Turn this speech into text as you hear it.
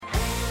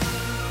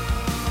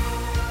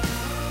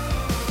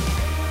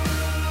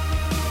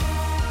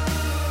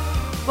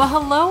Well,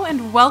 hello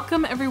and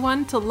welcome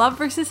everyone to Love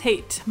vs.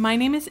 Hate. My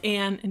name is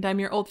Anne and I'm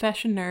your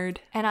old-fashioned nerd.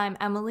 And I'm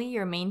Emily,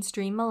 your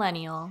mainstream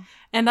millennial.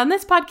 And on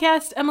this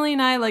podcast, Emily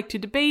and I like to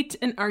debate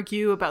and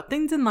argue about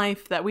things in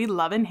life that we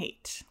love and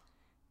hate.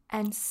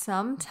 And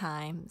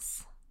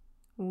sometimes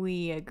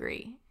we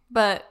agree,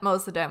 but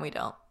most of the time we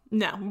don't.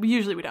 No,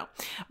 usually we don't.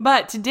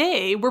 But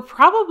today, we're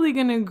probably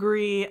going to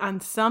agree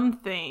on some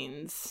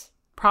things.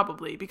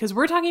 Probably, because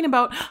we're talking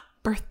about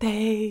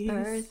birthdays.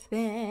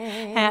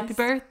 Birthdays. Happy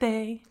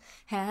birthday.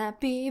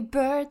 Happy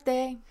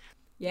birthday.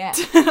 Yeah.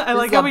 I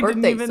like how we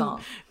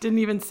didn't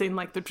even sing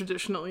like the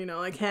traditional,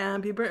 like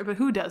happy birthday. But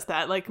who does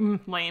that? Like,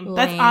 lame.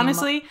 That's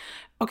honestly,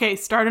 okay,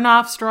 starting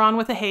off strong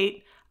with a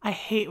hate. I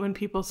hate when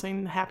people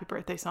sing the happy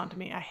birthday song to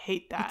me. I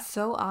hate that. It's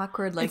so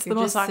awkward. Like, you're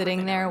just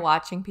sitting there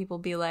watching people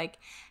be like,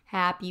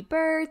 happy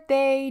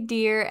birthday,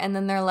 dear. And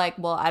then they're like,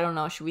 well, I don't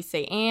know. Should we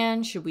say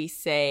Anne? Should we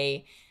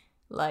say,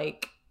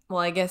 like, well,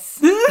 I guess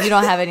you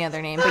don't have any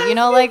other name. But,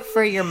 like,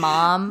 for your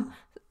mom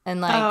and,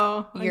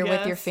 like, you're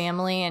with your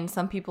family and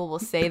some people will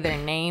say their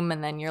name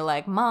and then you're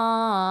like,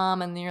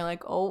 Mom. And then you're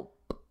like, oh,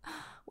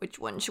 which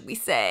one should we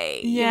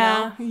say?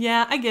 Yeah,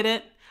 yeah, I get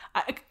it.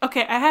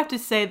 Okay, I have to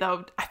say,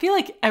 though, I feel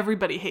like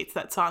everybody hates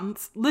that song.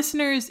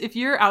 Listeners, if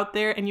you're out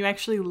there and you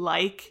actually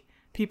like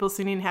people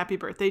singing happy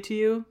birthday to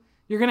you,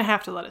 you're going to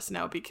have to let us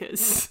know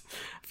because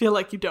I feel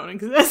like you don't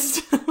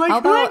exist.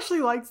 Who actually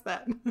likes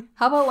that?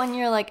 How about when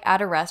you're, like,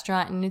 at a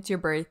restaurant and it's your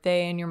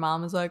birthday and your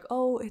mom is like,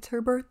 oh, it's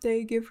her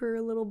birthday, give her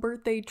a little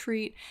birthday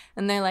treat.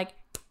 And they're like,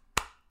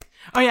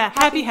 oh, yeah,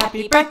 happy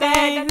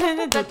birthday. And then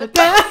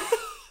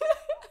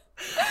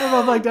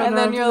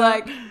you're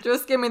like,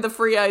 just give me the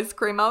free ice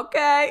cream,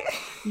 okay?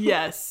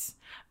 Yes.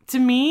 To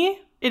me,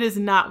 it is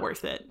not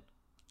worth it.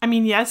 I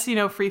mean, yes,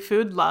 free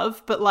food,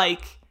 love, but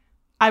like,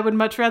 I would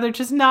much rather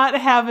just not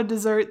have a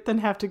dessert than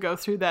have to go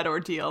through that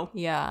ordeal.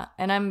 Yeah,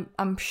 and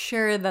I'm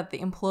sure that the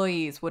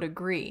employees would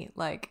agree.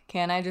 Like,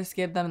 can I just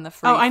give them the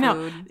free food? I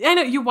know.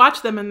 You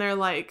watch them and they're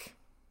like,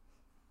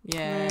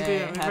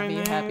 yay,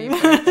 happy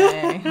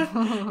birthday.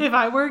 If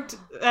I worked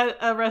at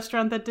a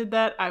restaurant that did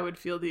that, I would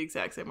feel the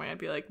exact same way. I'd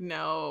be like,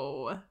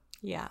 no.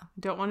 Yeah. I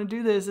don't want to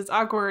do this. It's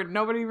awkward.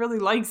 Nobody really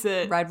likes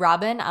it. Red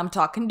Robin, I'm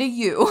talking to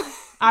you.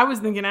 I was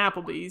thinking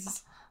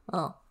Applebee's.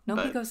 Oh,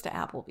 nobody goes to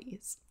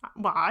Applebee's.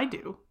 Well, I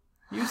do.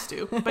 Used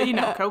to. But,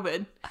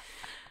 COVID.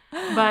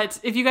 But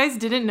if you guys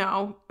didn't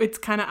know, it's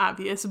kind of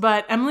obvious.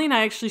 But Emily and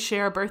I actually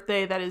share a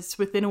birthday that is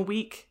within a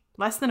week.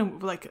 Less than a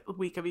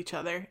week of each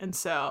other. And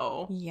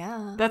so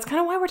yeah, that's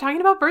kind of why we're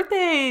talking about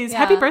birthdays. Yeah.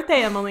 Happy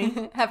birthday,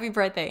 Emily. Happy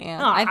birthday,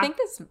 Anne. I think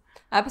this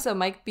episode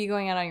might be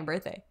going out on your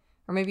birthday.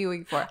 Or maybe a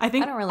week before. I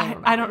don't really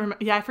remember. I don't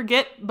remember. Yeah, I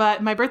forget.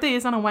 But my birthday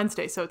is on a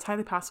Wednesday, so it's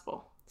highly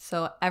possible.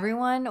 So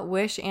everyone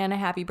wish Anne a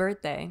happy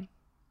birthday.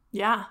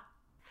 Yeah.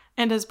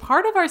 And as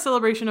part of our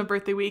celebration of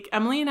Birthday Week,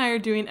 Emily and I are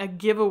doing a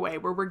giveaway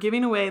where we're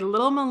giving away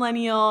little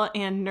millennial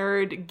and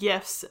nerd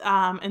gifts.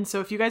 And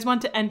so if you guys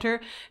want to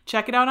enter,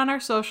 check it out on our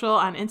social,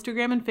 on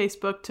Instagram and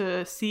Facebook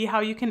to see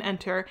how you can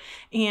enter.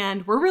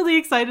 And we're really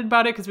excited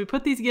about it because we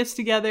put these gifts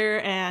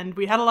together and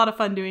we had a lot of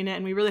fun doing it.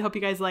 And we really hope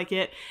you guys like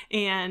it.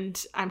 And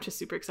I'm just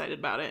super excited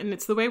about it. And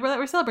it's the way that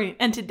we're celebrating.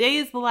 And today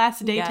is the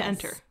last day to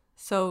enter.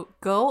 So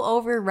go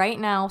over right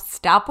now.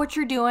 Stop what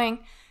you're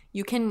doing.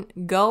 You can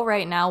go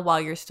right now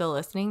while you're still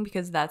listening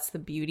because that's the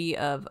beauty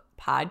of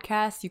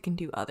podcasts. You can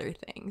do other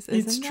things.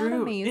 Isn't that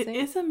amazing? It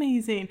is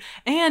amazing.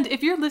 And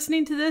if you're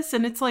listening to this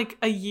and it's like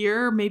a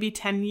year, maybe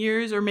 10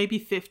 years, or maybe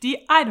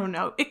 50, I don't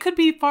know. It could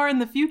be far in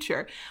the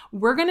future.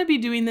 We're going to be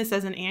doing this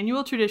as an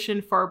annual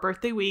tradition for our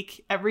birthday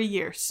week every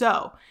year.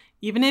 So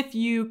even if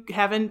you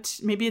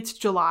haven't, maybe it's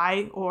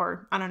July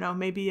or I don't know,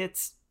 maybe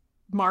it's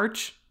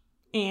March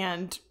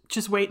and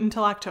just wait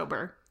until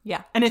October.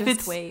 Yeah. And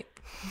if wait.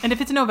 And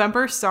if it's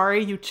November,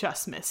 sorry, you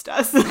just missed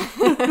us. Come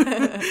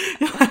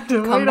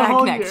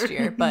back next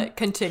year, but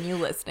continue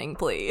listening,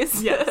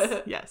 please.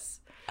 Yes.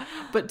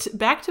 But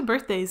back to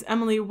birthdays.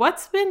 Emily,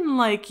 what's been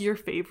like your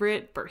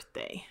favorite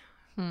birthday?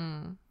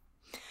 One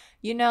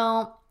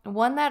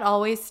that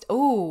always,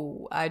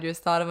 I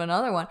just thought of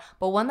another one.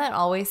 But one that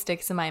always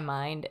sticks in my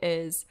mind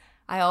is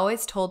I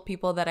always told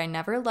people that I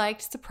never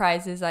liked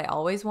surprises. I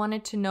always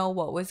wanted to know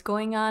what was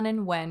going on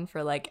and when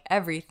for like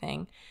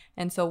everything.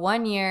 And so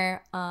one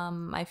year,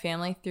 my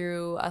family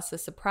threw us a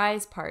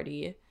surprise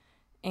party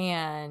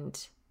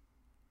and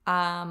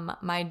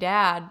my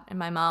dad and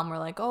my mom were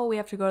like, oh, we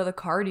have to go to the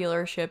car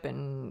dealership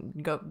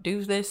and go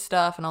do this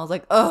stuff. And I was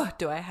like, oh,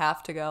 do I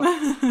have to go?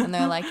 And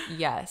they're like,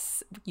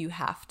 yes, you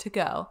have to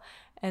go.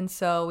 And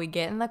so we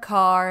get in the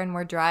car and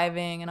we're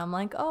driving and I'm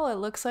like, oh, it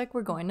looks like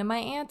we're going to my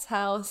aunt's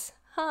house.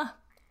 Huh.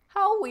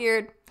 How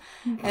weird.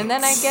 And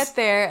then I get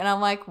there and I'm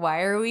like,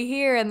 why are we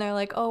here? And they're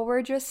like, oh,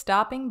 we're just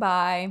stopping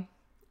by.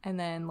 And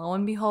then lo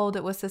and behold,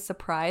 it was a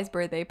surprise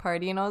birthday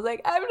party. And I was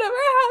like, I've never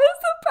had a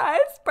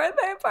surprise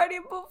birthday party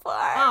before.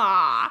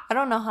 Aww. I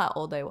don't know how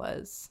old I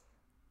was,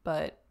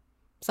 but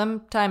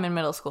sometime in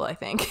middle school, I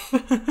think.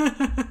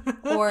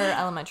 Or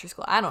elementary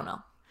school. I don't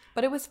know.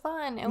 But it was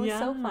fun. It was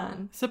so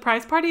fun.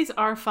 Surprise parties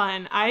are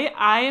fun.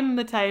 I am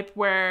the type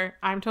where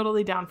I'm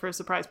totally down for a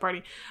surprise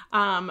party.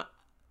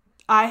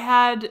 I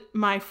had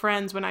my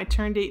friends when I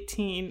turned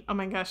 18. Oh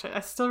my gosh, I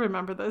still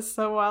remember this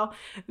so well.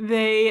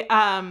 They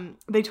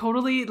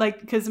totally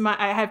because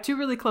I have two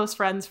really close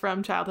friends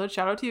from childhood.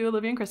 Shout out to you,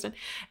 Olivia and Kristen.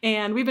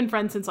 And we've been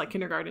friends since like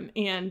kindergarten.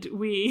 And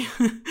we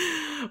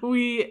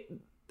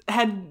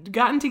had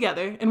gotten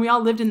together and we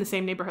all lived in the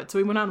same neighborhood. So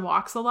we went on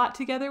walks a lot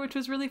together, which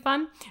was really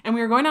fun. And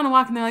we were going on a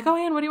walk and they're like, oh,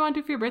 Anne, what do you want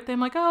to do for your birthday?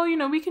 I'm like, oh,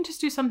 we can just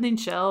do something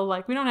chill.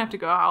 Like, we don't have to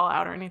go all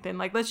out or anything.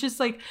 Like, let's just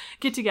like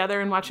get together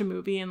and watch a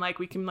movie and like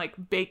we can like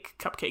bake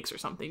cupcakes or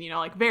something,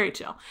 like very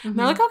chill. Mm-hmm. And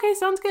they're like, okay,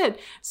 sounds good.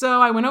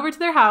 So I went over to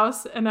their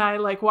house and I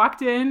like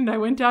walked in and I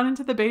went down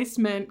into the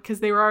basement because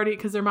their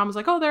mom was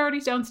like, oh, they're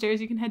already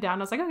downstairs. You can head down.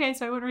 I was like, okay.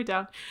 So I went right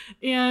down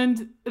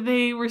and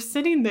they wwere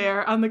sitting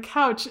there on the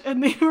couch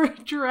and they were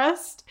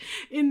dressed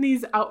in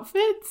these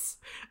outfits,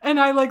 and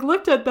I like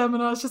looked at them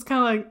and I was just kind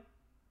of like,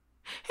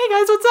 hey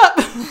guys, what's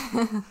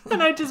up?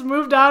 And I just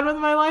moved on with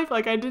my life.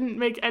 Like, I didn't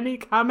make any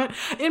comment.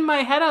 In my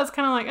head I was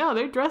kind of like, oh,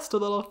 they're dressed a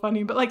little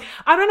funny, but like,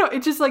 I don't know,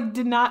 it just like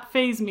did not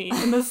faze me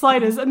in the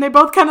slightest. And they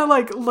both kind of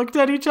like looked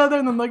at each other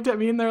and then looked at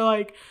me and they're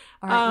like,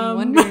 aren't you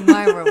wondering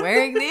why we're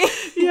wearing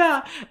these?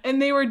 Yeah. And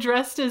they were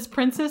dressed as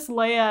Princess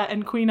Leia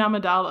and Queen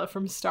Amidala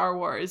from Star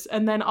Wars.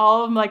 And then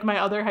all of like my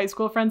other high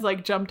school friends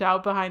like jumped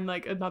out behind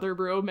like another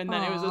room and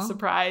then it was a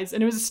surprise.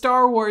 And it was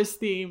Star Wars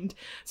themed.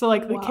 So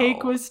like the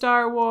cake was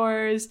Star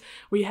Wars.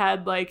 We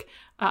had like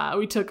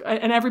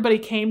and everybody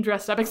came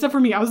dressed up except for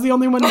me. I was the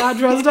only one not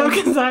dressed up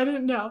because I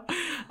didn't know.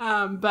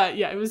 But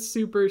yeah, it was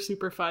super,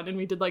 super fun. And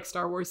we did like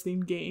Star Wars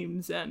themed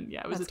games and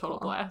yeah, it was a total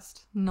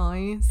blast.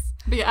 Nice.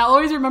 But yeah, I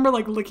always remember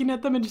like looking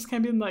at them and just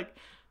kind of being like,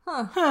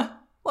 huh.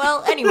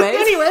 Well, anyway.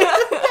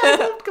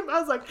 I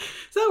was like,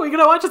 so are we going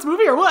to watch this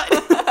movie or what?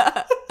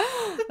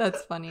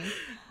 That's funny.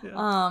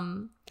 Yeah.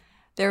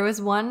 There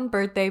was one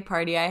birthday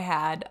party I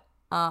had.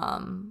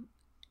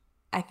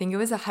 I think it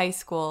was a high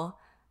school.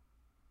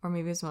 Or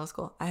maybe it was middle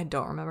school. I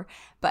don't remember.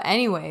 But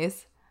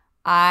anyways,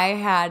 I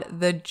had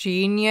the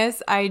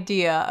genius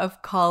idea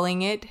of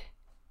calling it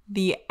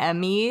the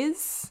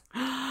Emmys.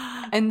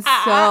 And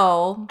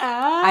so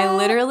I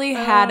literally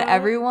had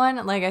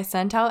everyone, like I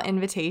sent out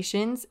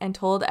invitations and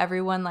told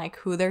everyone like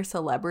who their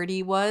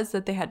celebrity was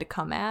that they had to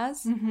come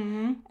as.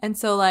 Mm-hmm. And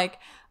so like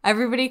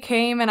everybody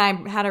came and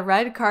I had a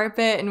red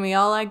carpet and we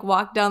all like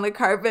walked down the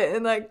carpet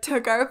and like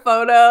took our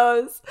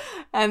photos.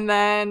 And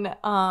then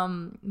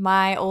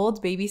my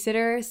old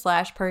babysitter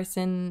 /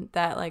 person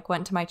that like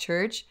went to my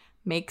church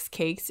makes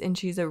cakes and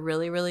she's a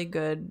really, really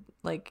good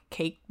like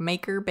cake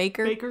baker.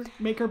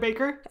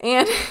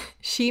 And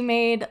she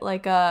made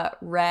like a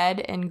red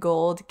and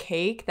gold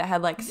cake that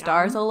had like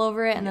stars all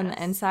over it and then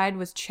the inside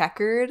was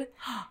checkered.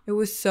 It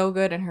was so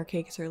good and her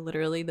cakes are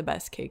literally the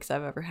best cakes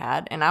I've ever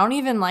had. And I don't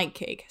even like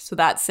cake, so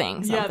that's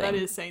saying something. Yeah, that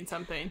is saying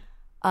something.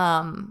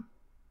 And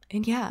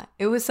yeah,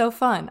 it was so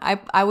fun.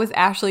 I was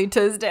Ashley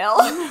Tisdale.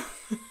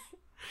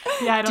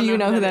 Yeah, I don't know. Do you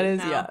know who that is?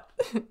 Now.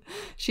 Yeah.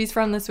 She's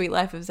from The Sweet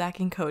Life of Zach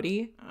and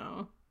Cody.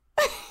 Oh.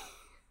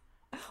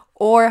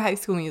 Or High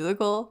School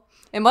Musical.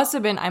 I must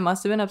have been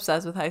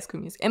obsessed with High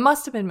School Musical. It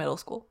must have been middle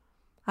school.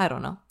 I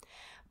don't know.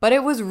 But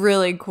it was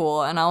really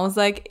cool. And I was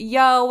like,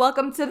 yo,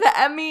 welcome to the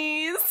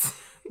Emmys.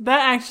 That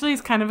actually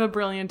is kind of a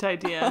brilliant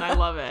idea. And I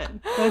love it.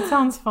 That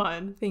sounds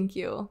fun. Thank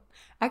you.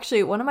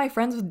 Actually, one of my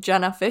friends was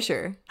Jenna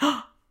Fisher.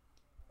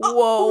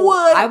 Whoa.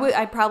 What?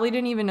 I probably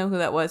didn't even know who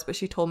that was, but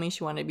she told me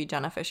she wanted to be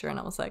Jenna Fisher, and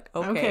I was like,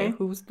 okay.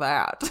 Who's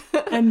that?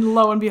 And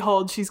lo and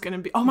behold, she's going to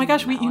be... Oh my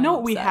gosh, you know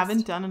what we obsessed.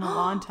 haven't done in a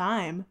long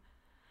time?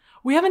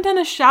 We haven't done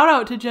a shout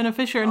out to Jenna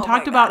Fisher and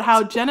talked about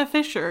how Jenna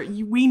Fisher,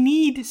 we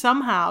need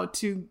somehow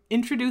to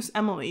introduce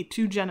Emily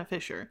to Jenna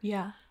Fisher.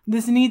 Yeah.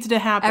 This needs to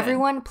happen.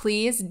 Everyone,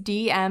 please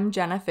DM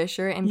Jenna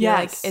Fisher and be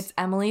like, it's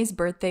Emily's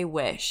birthday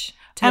wish.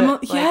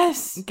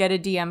 Yes. Get a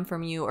DM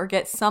from you or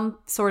get some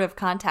sort of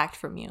contact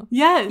from you.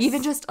 Yes.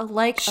 Even just a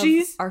like of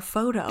our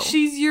photo.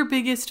 She's your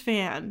biggest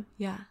fan.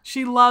 Yeah.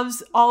 She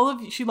loves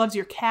she loves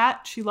your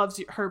cat. She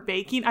loves her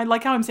baking. I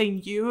like how I'm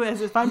saying you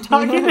as if I'm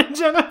talking to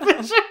Jenna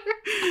Fisher.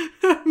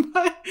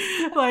 But,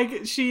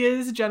 like, she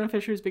is Jenna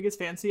Fisher's biggest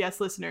fan. So yes,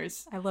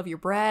 listeners. I love your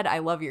bread. I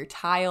love your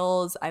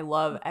tiles. I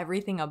love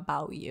everything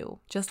about you.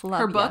 Just love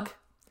her book,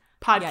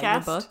 podcast. Yeah,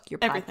 your book, your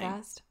everything.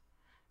 podcast.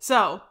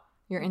 So.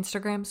 Your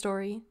Instagram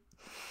story.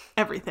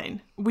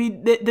 Everything.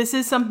 This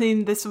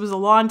was a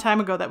long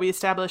time ago that we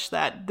established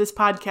that this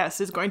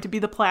podcast is going to be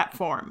the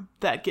platform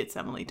that gets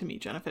Emily to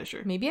meet Jenna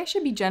Fisher. Maybe I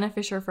should be Jenna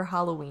Fisher for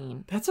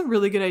Halloween. That's a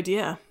really good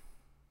idea.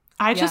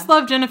 I just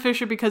love Jenna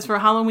Fisher because for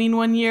Halloween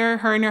one year,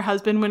 her and her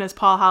husband went as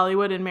Paul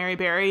Hollywood and Mary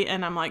Berry,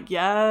 and I'm like,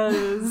 yes.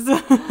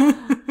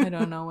 I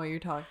don't know what you're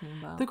talking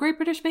about. The Great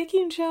British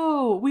Baking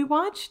Show. We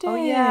watched it. Oh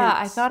yeah,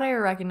 I thought I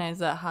recognized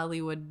that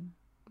Hollywood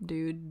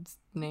dude's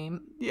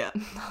name. Yeah.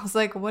 I was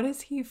like, what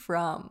is he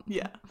from?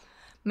 Yeah.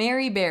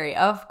 Mary Berry,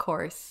 of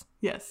course.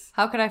 Yes.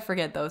 How could I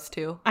forget those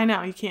two? I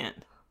know, you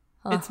can't.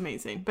 It's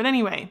amazing. But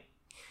anyway,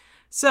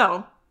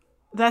 so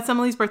that's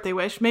Emily's birthday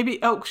wish.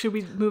 Maybe, should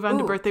we move on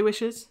to birthday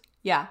wishes?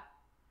 Yeah.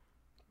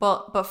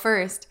 But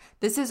first,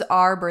 this is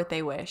our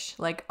birthday wish,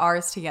 like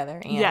ours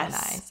together, Anne and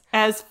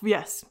I's.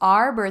 Yes.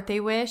 Our birthday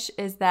wish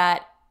is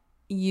that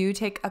you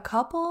take a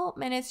couple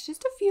minutes,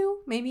 just a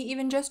few, maybe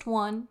even just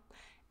one,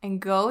 and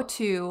go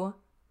to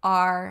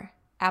our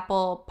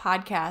Apple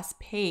Podcast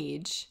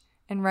page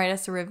and write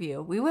us a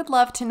review. We would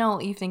love to know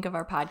what you think of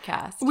our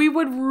podcast. We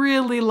would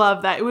really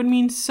love that. It would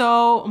mean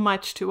so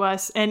much to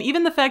us. And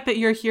even the fact that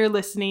you're here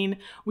listening,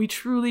 we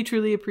truly,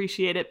 truly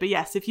appreciate it. But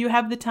yes, if you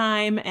have the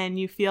time and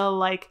you feel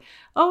like,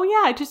 oh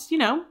yeah, just,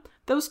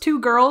 those two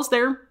girls,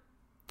 they're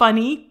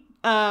funny,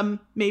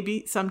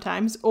 maybe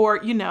sometimes, or,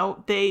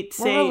 they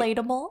say we're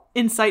relatable,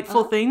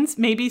 insightful things,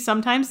 maybe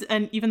sometimes.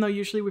 And even though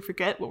usually we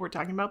forget what we're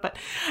talking about. But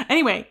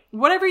anyway,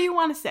 whatever you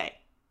want to say.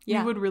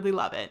 Yeah. We would really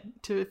love it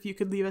if you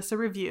could leave us a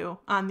review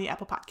on the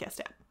Apple Podcast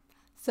app.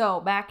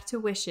 So back to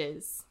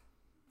wishes.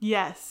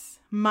 Yes,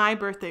 my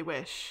birthday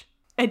wish.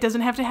 It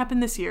doesn't have to happen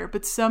this year,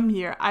 but some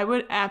year I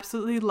would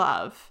absolutely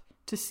love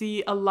to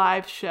see a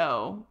live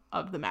show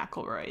of the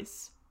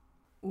McElroys.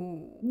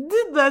 Ooh.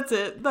 That's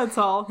it. That's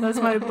all. That's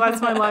my life.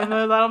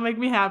 That'll make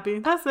me happy.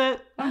 That's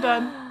it. I'm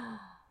done.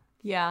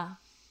 Yeah.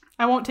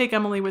 I won't take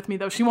Emily with me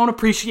though. She won't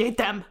appreciate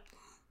them.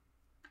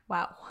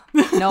 Wow.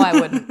 No, I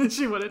wouldn't.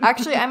 She wouldn't.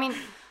 Actually, I mean,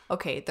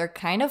 okay, they're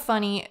kind of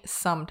funny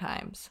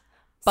sometimes.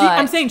 But see,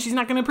 I'm saying she's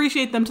not going to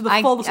appreciate them to the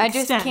fullest extent.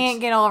 I just can't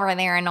get over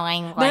their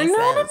annoying voices. They're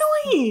not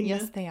annoying.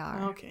 Yes, they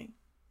are. Okay.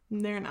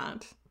 They're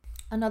not.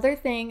 Another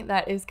thing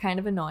that is kind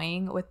of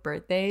annoying with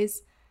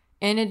birthdays,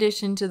 in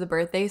addition to the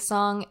birthday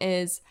song,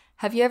 is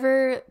have you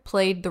ever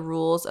played the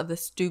rules of the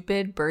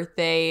stupid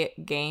birthday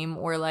game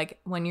where, like,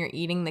 when you're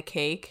eating the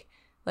cake,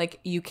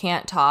 like, you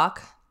can't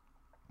talk?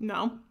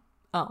 No.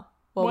 Oh.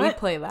 Well, we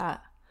play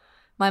that.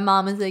 My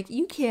mom is like,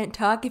 you can't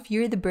talk if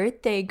you're the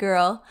birthday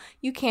girl.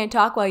 You can't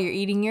talk while you're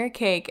eating your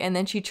cake. And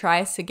then she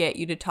tries to get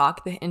you to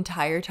talk the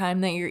entire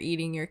time that you're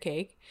eating your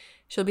cake.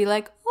 She'll be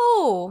like,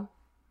 oh,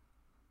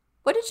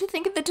 what did you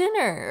think of the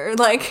dinner? Or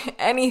like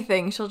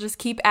anything. She'll just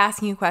keep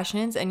asking you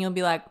questions and you'll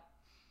be like,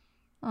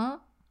 huh?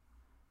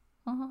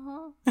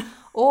 Uh-huh.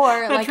 Or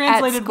that like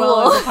translated at school.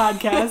 well as a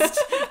podcast.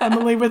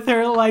 Emily with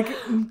her like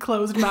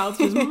closed mouth.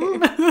 Just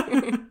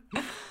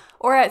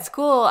Or at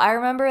school, I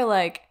remember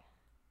like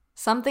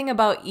something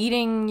about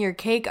eating your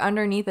cake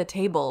underneath a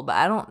table, but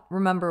I don't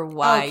remember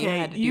why you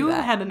had to do that.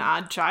 You had an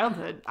odd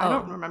childhood. I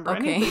don't remember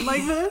anything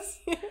like this.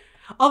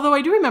 Although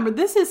I do remember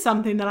this is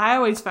something that I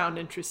always found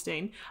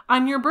interesting.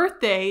 On your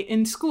birthday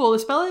in school,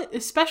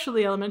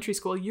 especially elementary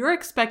school, you're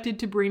expected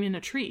to bring in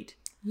a treat.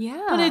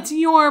 Yeah. But it's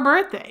your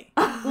birthday.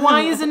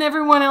 Why isn't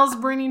everyone else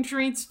bringing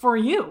treats for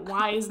you?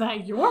 Why is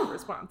that your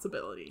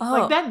responsibility?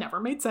 Like, that never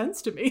made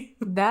sense to me.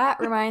 That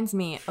reminds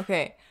me.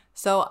 Okay.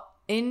 So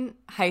in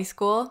high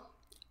school,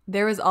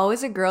 there was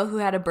always a girl who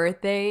had a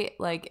birthday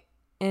like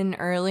in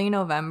early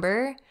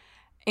November.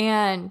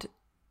 And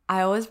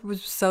I always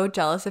was so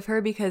jealous of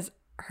her because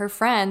her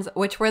friends,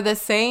 which were the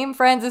same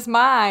friends as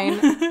mine,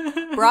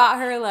 brought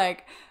her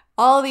like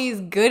all these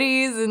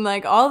goodies and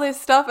like all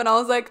this stuff. And I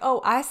was like, oh,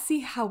 I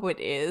see how it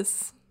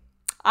is.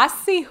 I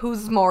see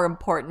who's more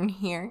important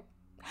here.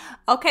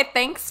 Okay,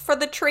 thanks for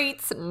the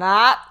treats.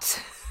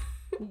 Not.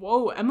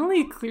 Whoa,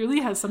 Emily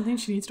clearly has something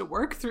she needs to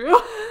work through.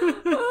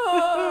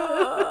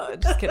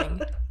 Just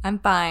kidding. I'm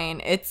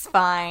fine. It's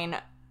fine.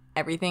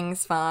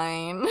 Everything's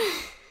fine.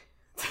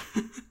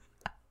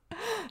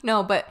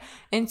 No, but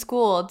in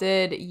school,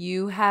 did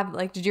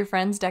your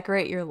friends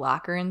decorate your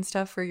locker and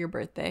stuff for your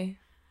birthday?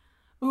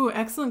 Ooh,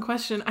 excellent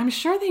question. I'm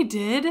sure they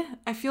did.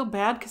 I feel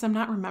bad because I'm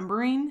not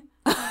remembering.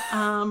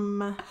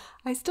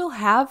 I still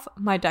have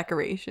my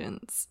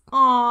decorations.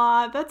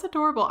 Aw, that's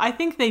adorable. I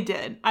think they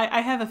did.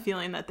 I have a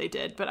feeling that they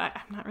did, but I'm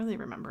not really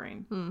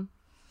remembering.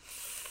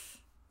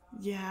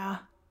 Yeah.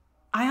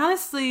 I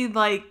honestly,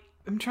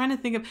 I'm trying to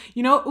think of,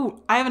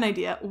 I have an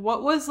idea.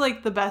 What was,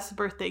 the best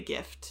birthday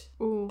gift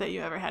that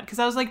you ever had? Because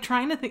I was,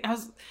 trying to think.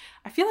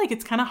 I feel like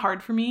it's kind of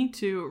hard for me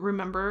to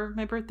remember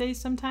my birthdays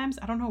sometimes.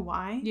 I don't know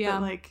why. Yeah.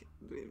 But,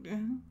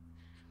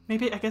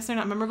 maybe, I guess they're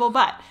not memorable,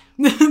 but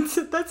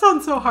that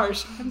sounds so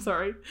harsh. I'm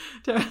sorry.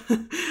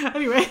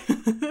 Anyway,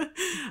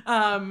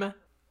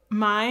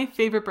 my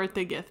favorite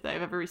birthday gift that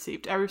I've ever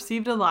received. I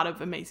received a lot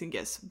of amazing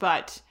gifts,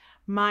 but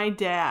my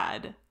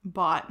dad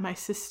bought my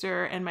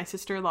sister and my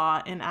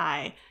sister-in-law and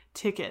I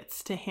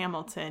tickets to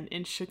Hamilton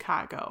in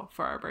Chicago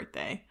for our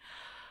birthday.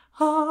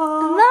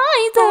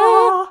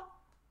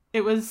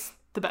 It was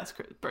the best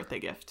birthday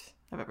gift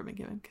I've ever been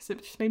given because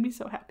it just made me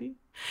so happy.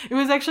 It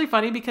was actually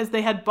funny because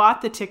they had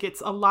bought the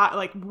tickets a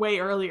lot, way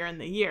earlier in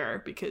the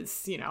year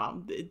because,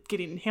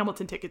 getting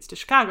Hamilton tickets to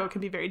Chicago can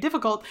be very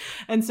difficult.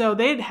 And so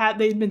they'd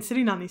been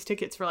sitting on these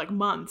tickets for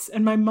months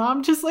and my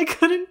mom just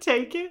couldn't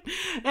take it.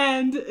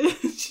 And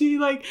she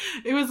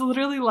it was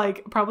literally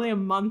probably a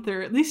month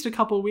or at least a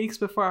couple weeks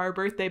before our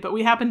birthday, but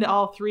we happened to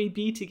all three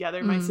be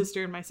together, my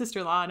sister and my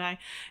sister-in-law and I.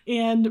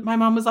 And my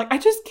mom was like, I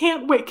just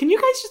can't wait. Can you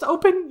guys just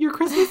open your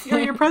Christmas or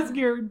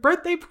your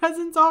birthday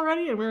presents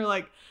already? And we were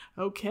like,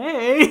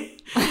 okay.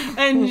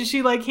 And she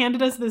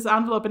handed us this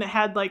envelope and it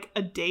had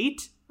a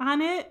date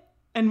on it.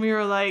 And we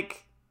were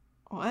like,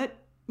 what?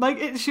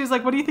 Like, she was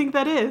like, what do you think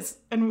that is?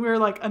 And we were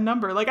like, a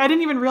number. Like, I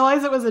didn't even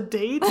realize it was a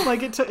date.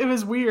 Like, it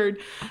was weird.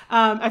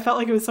 I felt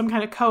like it was some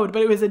kind of code,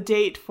 but it was a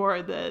date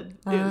for the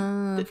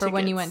for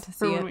when you went to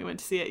see it. For when we went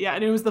to see it, yeah.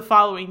 And it was the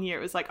following year.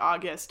 It was like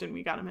August, and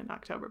we got them in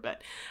October.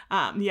 But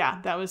yeah,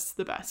 that was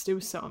the best. It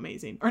was so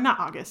amazing. Or not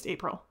August,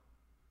 April,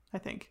 I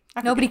think.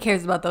 Nobody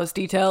cares about those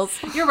details.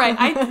 You're right.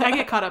 I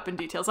get caught up in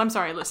details. I'm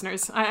sorry,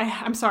 listeners.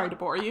 I'm sorry to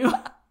bore you.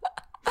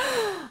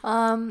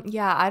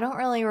 Yeah, I don't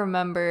really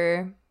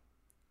remember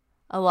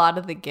a lot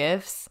of the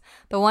gifts.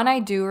 The one I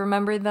do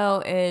remember, though,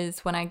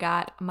 is when I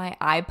got my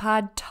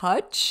iPod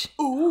Touch.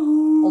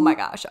 Ooh. Oh my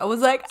gosh. I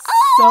was like,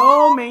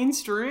 so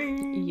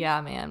mainstream.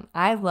 Yeah, man.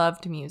 I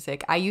loved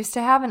music. I used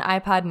to have an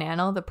iPod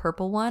Nano, the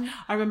purple one.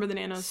 I remember the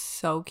Nanos.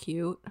 So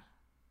cute.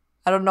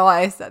 I don't know why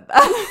I said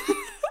that.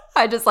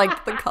 I just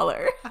liked the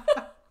color.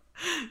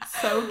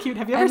 So cute.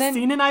 Have you ever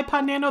seen an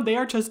iPod Nano? They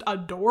are just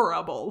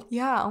adorable.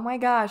 Yeah. Oh my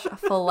gosh. A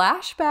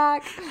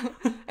flashback.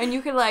 And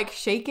you could like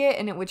shake it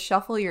and it would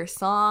shuffle your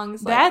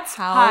songs. Like, that's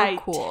how high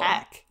cool.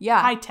 tech.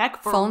 Yeah. High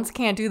tech. Phones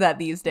can't do that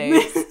these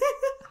days.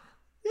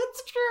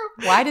 It's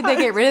true. Why did they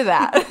get rid of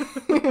that? I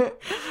don't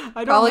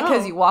know. Probably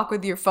because you walk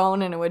with your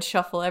phone and it would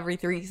shuffle every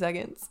 3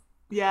 seconds.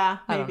 Yeah,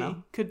 I don't maybe.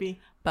 know. Could be.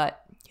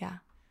 But yeah.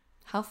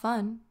 How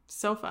fun.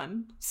 So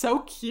fun. So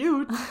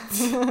cute.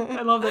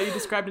 I love that you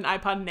described an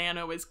iPod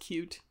Nano as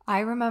cute. I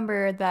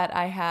remember that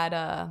I had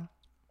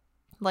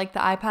like the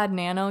iPod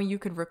Nano, you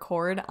could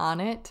record on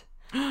it.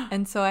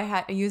 And so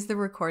I used the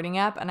recording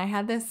app, and I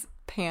had this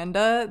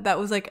panda that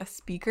was like a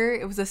speaker.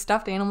 It was a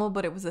stuffed animal,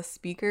 but it was a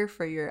speaker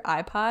for your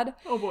iPod.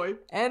 Oh boy.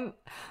 And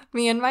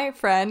me and my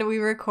friend, we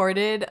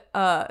recorded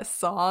a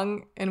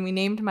song, and we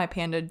named my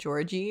panda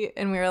Georgie,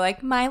 and we were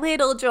like, my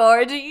little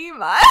Georgie,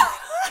 my...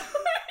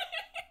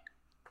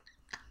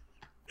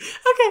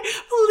 Okay,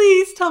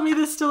 please tell me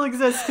this still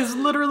exists, because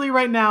literally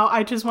right now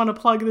I just want to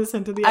plug this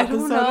into the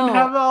episode and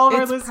have all of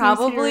our listeners hear it. It's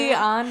probably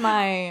on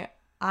my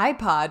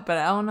iPod, but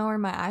I don't know where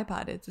my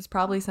iPod is. It's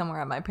probably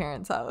somewhere at my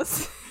parents'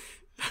 house.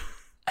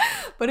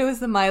 But it was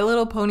the My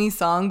Little Pony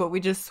song, but we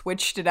just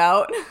switched it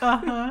out.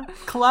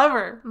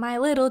 Clever. My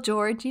little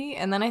Georgie.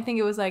 And then I think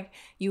it was like,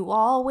 you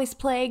always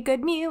play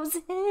good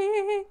music.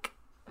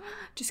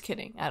 Just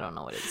kidding. I don't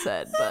know what it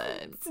said,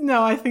 but...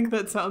 No, I think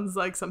that sounds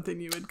like something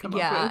you would come up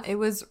with. Yeah, it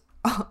was...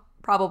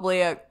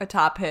 probably a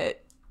top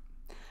hit.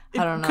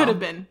 I don't know. Could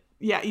have been.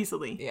 Yeah,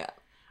 easily. Yeah.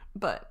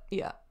 But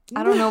yeah.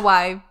 I don't know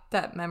why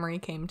that memory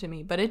came to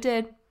me, but it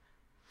did.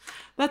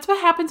 That's what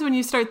happens when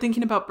you start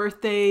thinking about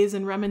birthdays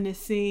and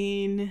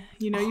reminiscing.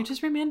 You know, you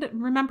just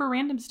remember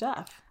random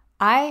stuff.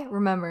 I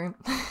remember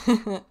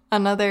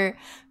another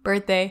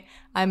birthday.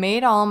 I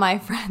made all my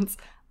friends.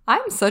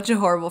 I'm such a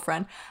horrible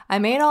friend. I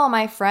made all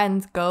my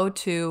friends go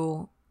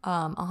to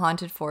a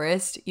haunted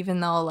forest, even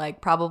though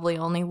like probably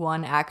only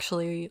one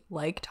actually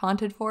liked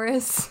haunted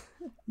forests.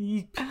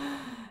 Yeep.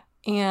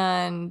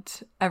 And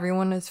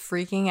everyone was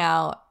freaking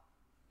out,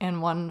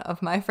 and one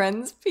of my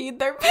friends peed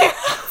their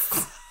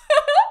pants.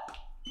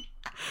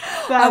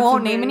 I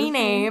won't name any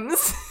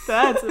names.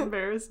 That's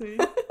embarrassing.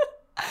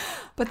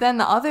 But then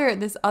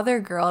this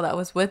other girl that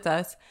was with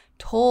us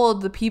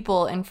told the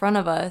people in front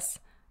of us,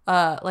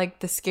 like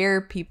the scare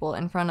people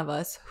in front of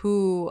us,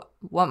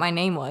 what my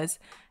name was.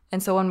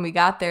 And so when we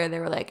got there, they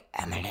were like,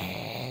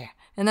 Emily.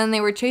 And then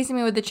they were chasing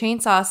me with the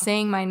chainsaw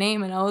saying my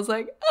name. And I was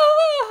like,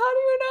 how do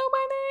you know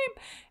my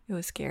name? It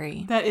was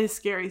scary. That is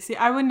scary. See,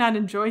 I would not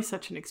enjoy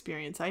such an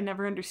experience. I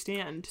never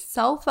understand.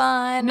 So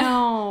fun.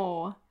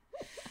 No.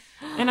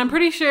 And I'm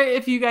pretty sure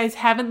if you guys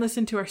haven't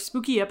listened to our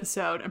spooky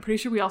episode, I'm pretty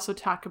sure we also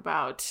talk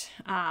about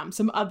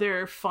some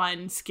other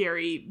fun,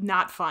 scary,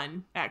 not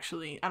fun,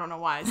 actually. I don't know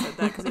why I said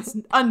that, because it's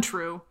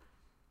untrue.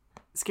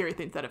 Scary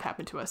things that have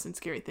happened to us and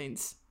scary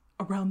things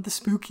around the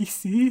spooky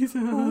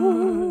season.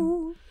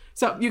 Ooh.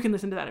 So you can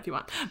listen to that if you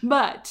want.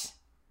 But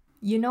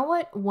you know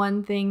what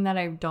one thing that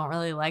I don't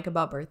really like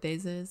about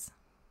birthdays is?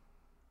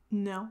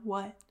 No,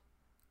 what?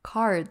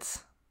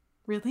 Cards.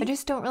 Really? I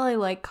just don't really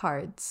like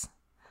cards.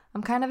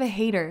 I'm kind of a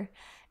hater.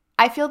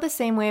 I feel the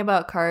same way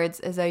about cards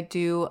as I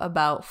do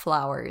about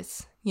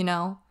flowers, you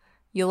know?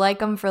 You like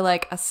them for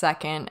like a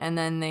second and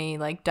then they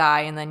like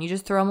die and then you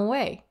just throw them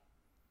away.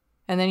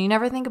 And then you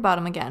never think about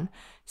them again.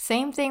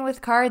 Same thing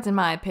with cards, in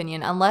my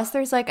opinion. Unless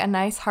there's like a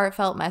nice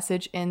heartfelt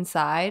message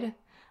inside,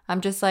 I'm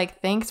just like,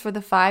 thanks for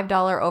the $5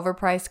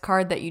 overpriced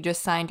card that you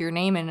just signed your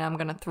name in and I'm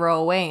going to throw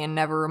away and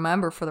never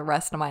remember for the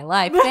rest of my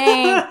life.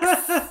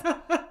 Thanks.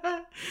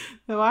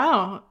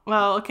 Wow.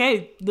 Well,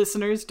 okay,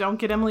 listeners, don't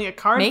get Emily a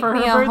card for her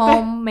birthday. Make me a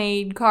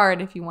homemade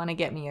card if you want to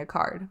get me a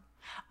card.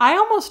 I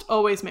almost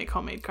always make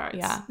homemade cards.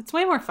 Yeah. It's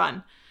way more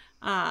fun.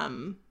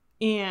 And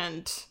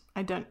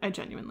I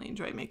genuinely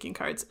enjoy making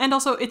cards. And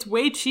also, it's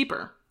way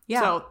cheaper.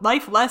 Yeah. So,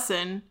 life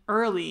lesson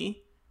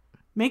early.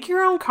 Make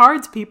your own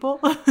cards, people.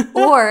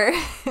 Or,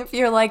 if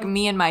you're like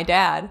me and my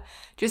dad,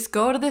 just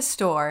go to the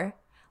store,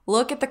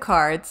 look at the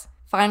cards,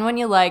 find one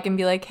you like, and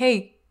be like,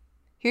 hey,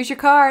 here's your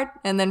card,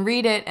 and then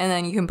read it, and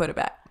then you can put it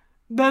back.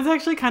 That's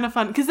actually kind of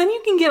fun, because then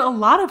you can get a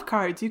lot of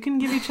cards. You can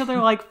give each other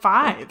like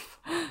 5.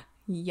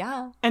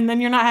 Yeah. And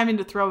then you're not having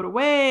to throw it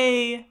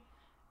away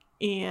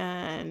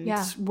and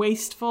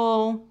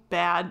wasteful,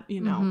 bad,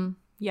 you know. Mm-hmm.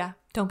 Yeah.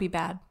 Don't be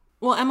bad.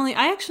 Well, Emily,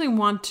 I actually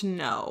want to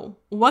know,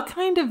 what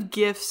kind of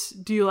gifts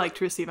do you like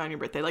to receive on your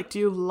birthday? Like, do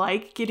you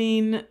like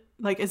getting,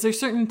 like, is there a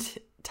certain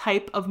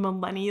type of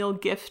millennial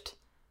gift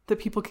that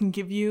people can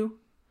give you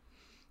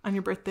on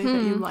your birthday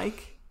that you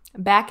like?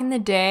 Back in the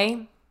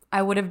day,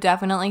 I would have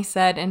definitely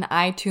said an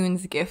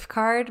iTunes gift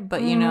card,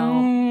 but you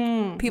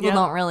know, people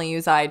don't really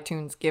use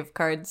iTunes gift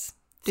cards.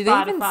 Do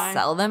they even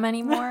sell them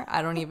anymore?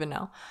 I don't even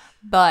know.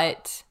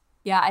 But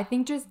yeah, I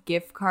think just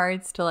gift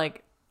cards to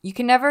like, you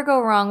can never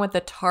go wrong with a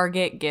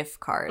Target gift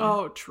card.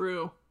 Oh,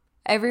 true.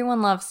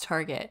 Everyone loves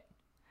Target.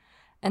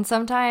 And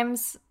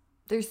sometimes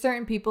there's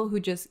certain people who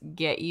just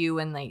get you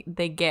and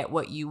they get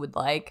what you would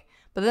like.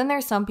 But then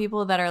there's some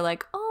people that are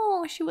like,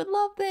 oh, she would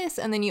love this.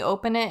 And then you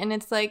open it and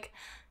it's like,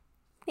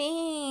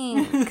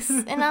 thanks.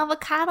 An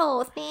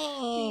avocado,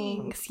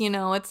 thanks. You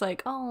know, it's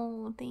like,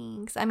 oh,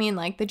 thanks. I mean,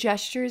 like, the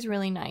gesture is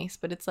really nice,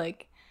 but it's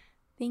like,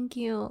 thank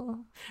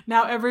you.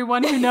 Now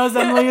everyone who knows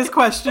Emily is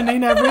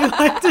questioning every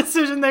life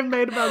decision they've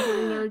made about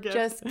giving her a gift.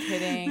 Just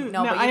kidding.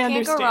 No, but you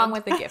can't go wrong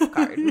with a gift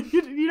card.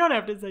 You don't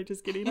have to say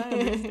just kidding. I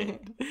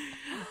understand.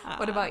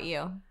 What about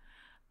you?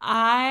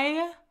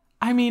 I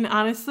mean,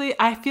 honestly,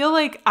 I feel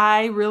like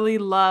I really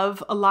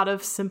love a lot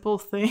of simple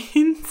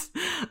things.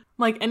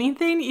 Like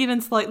anything even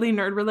slightly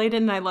nerd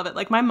related, and I love it.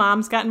 Like my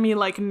mom's gotten me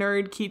like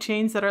nerd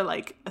keychains that are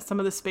like some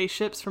of the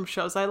spaceships from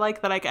shows I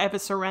like. That I have a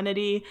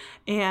Serenity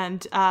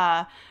and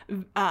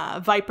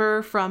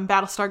Viper from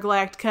Battlestar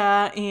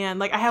Galactica, and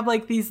like I have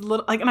like these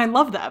little like, and I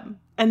love them.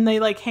 And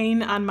they like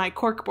hang on my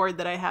cork board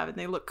that I have, and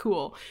they look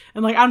cool.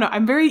 And like I don't know,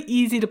 I'm very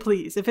easy to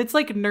please. If it's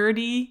like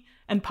nerdy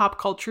and pop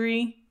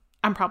culture-y,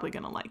 I'm probably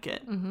gonna like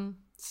it. Mm-hmm.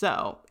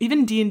 So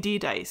even D&D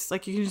dice,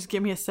 like you can just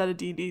give me a set of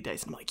D&D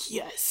dice, and I'm like,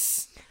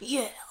 yes.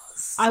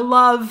 I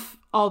love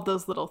all of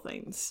those little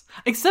things.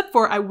 Except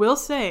for, I will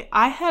say,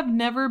 I have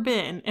never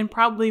been, and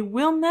probably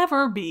will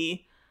never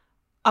be,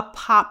 a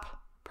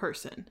pop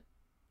person.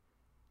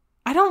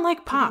 I don't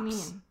like pops. What do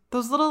you mean?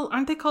 Those little,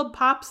 aren't they called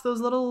pops?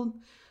 Those little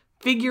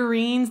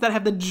figurines that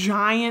have the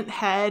giant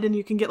head, and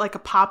you can get like a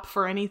pop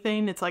for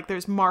anything. It's like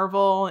there's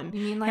Marvel and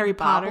you mean like Harry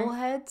Potter.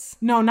 Bobbleheads?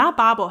 No, not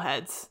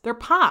bobbleheads. They're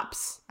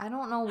pops. I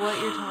don't know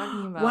what you're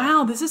talking about.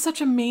 Wow, this is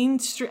such a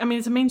mainstream. I mean,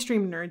 it's a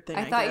mainstream nerd thing.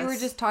 I thought you were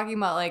just talking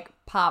about like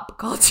pop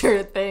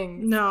culture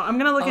things. No, I'm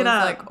gonna look it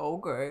up. Like,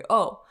 okay.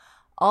 Oh,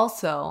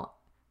 also,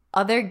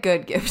 other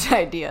good gift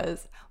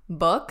ideas: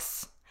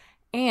 books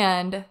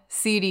and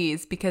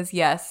CDs. Because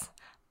yes,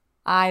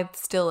 I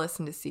still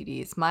listen to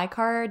CDs. My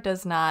car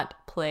does not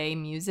play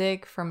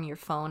music from your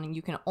phone, and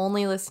you can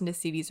only listen to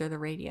CDs or the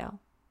radio.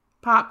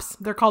 Pops.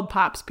 They're called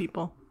pops,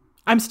 people.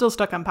 I'm still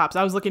stuck on pops.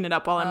 I was looking it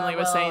up while Emily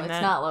was saying that.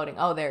 It's not loading.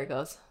 Oh, there it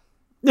goes.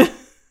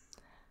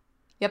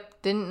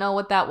 Yep, didn't know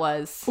what that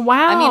was.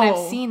 Wow. I mean,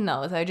 I've seen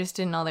those. I just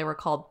didn't know they were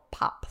called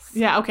pops.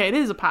 Yeah, okay, it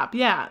is a pop.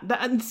 Yeah.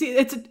 See,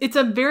 it's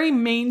a very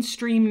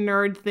mainstream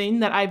nerd thing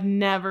that I've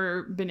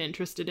never been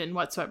interested in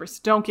whatsoever.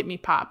 So don't get me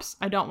pops.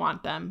 I don't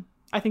want them.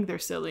 I think they're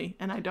silly,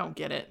 and I don't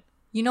get it.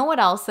 You know what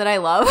else that I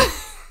love?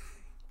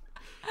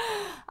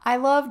 I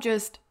love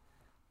just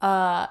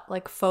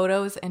like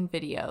photos and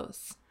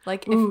videos.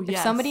 Like if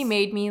somebody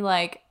made me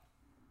like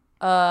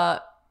a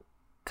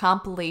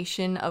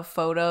compilation of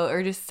photo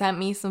or just sent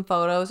me some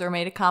photos or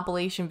made a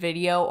compilation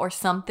video or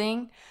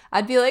something,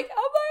 I'd be like,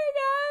 oh my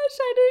gosh,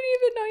 I didn't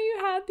even know you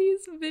had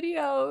these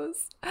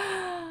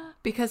videos.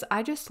 Because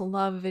I just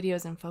love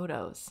videos and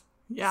photos.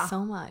 Yeah.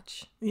 So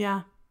much.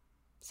 Yeah.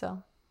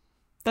 So.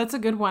 That's a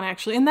good one,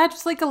 actually. And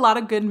that's like a lot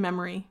of good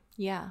memory.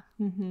 Yeah.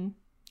 Mm-hmm.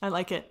 I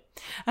like it.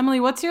 Emily,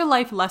 what's your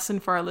life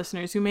lesson for our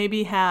listeners who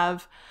maybe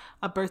have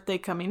a birthday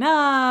coming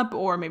up,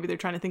 or maybe they're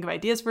trying to think of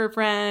ideas for a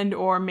friend,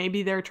 or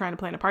maybe they're trying to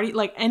plan a party?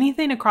 Like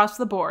anything across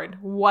the board.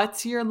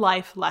 What's your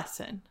life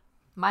lesson?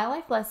 My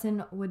life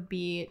lesson would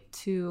be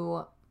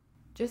to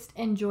just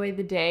enjoy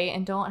the day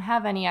and don't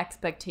have any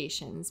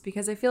expectations,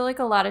 because I feel like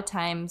a lot of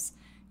times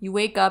you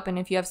wake up and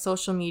if you have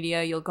social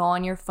media, you'll go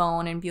on your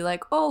phone and be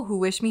like, oh, who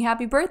wished me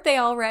happy birthday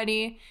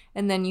already?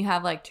 And then you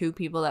have like 2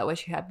 people that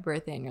wish you happy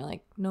birthday and you're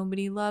like,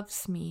 nobody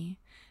loves me.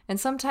 And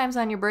sometimes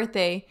on your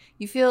birthday,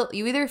 you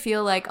either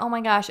feel like, oh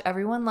my gosh,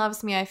 everyone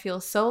loves me. I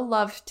feel so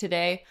loved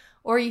today.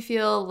 Or you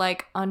feel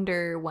like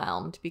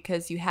underwhelmed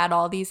because you had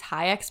all these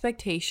high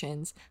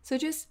expectations. So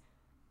just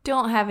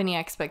don't have any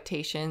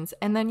expectations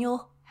and then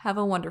you'll have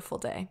a wonderful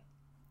day.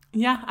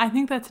 Yeah, I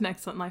think that's an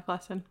excellent life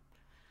lesson.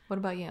 What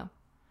about you?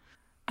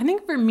 I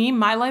think for me,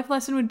 my life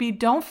lesson would be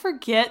don't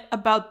forget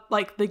about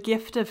like the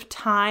gift of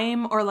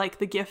time or like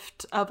the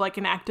gift of like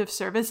an act of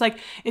service. Like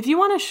if you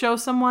want to show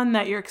someone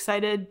that you're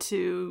excited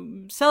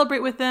to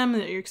celebrate with them,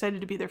 that you're excited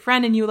to be their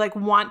friend, and you like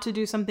want to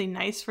do something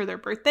nice for their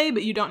birthday,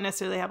 but you don't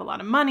necessarily have a lot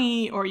of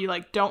money, or you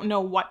like don't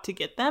know what to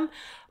get them,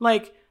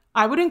 like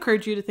I would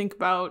encourage you to think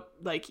about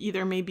like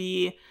either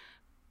maybe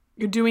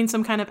you're doing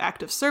some kind of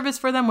act of service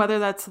for them, whether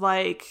that's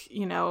like,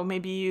 you know,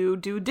 maybe you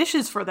do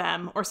dishes for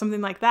them or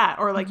something like that.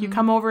 Or like you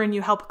come over and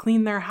you help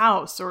clean their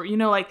house, or, you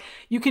know, like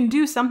you can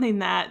do something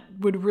that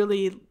would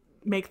really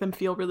make them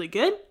feel really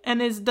good and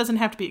doesn't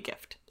have to be a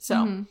gift.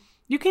 So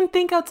you can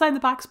think outside the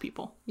box,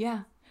 people.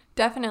 Yeah,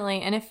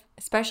 definitely. And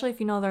especially if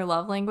you know their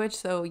love language,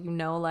 so you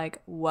know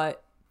like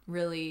what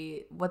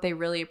they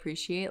really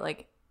appreciate,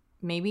 like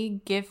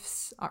maybe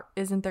gifts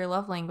isn't their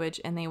love language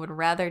and they would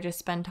rather just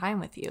spend time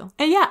with you.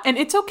 And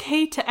it's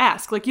okay to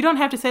ask. Like, you don't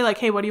have to say like,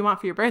 hey, what do you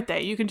want for your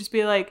birthday? You can just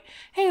be like,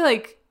 hey,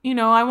 like, you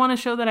know, I want to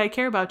show that I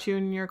care about you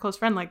and you're a close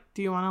friend. Like,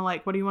 do you want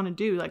to what do you want to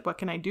do? Like, what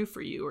can I do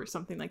for you? Or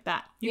something like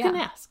that. You can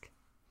ask.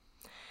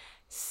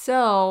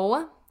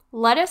 So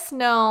let us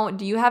know,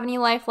 do you have any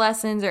life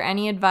lessons or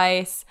any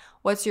advice?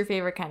 What's your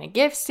favorite kind of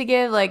gifts to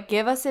give? Like,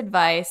 give us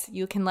advice.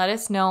 You can let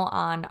us know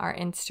on our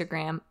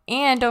Instagram.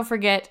 And don't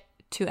forget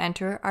to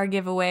enter our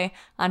giveaway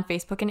on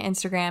Facebook and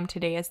Instagram.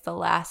 Today is the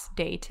last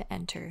day to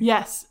enter.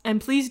 Yes, and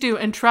please do.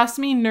 And trust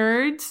me,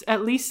 nerds,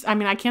 at least, I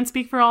mean, I can't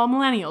speak for all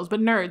millennials, but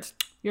nerds,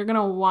 you're going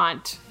to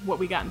want what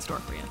we got in store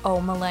for you. Oh,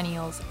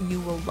 millennials, you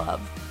will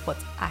love what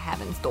I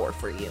have in store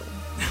for you.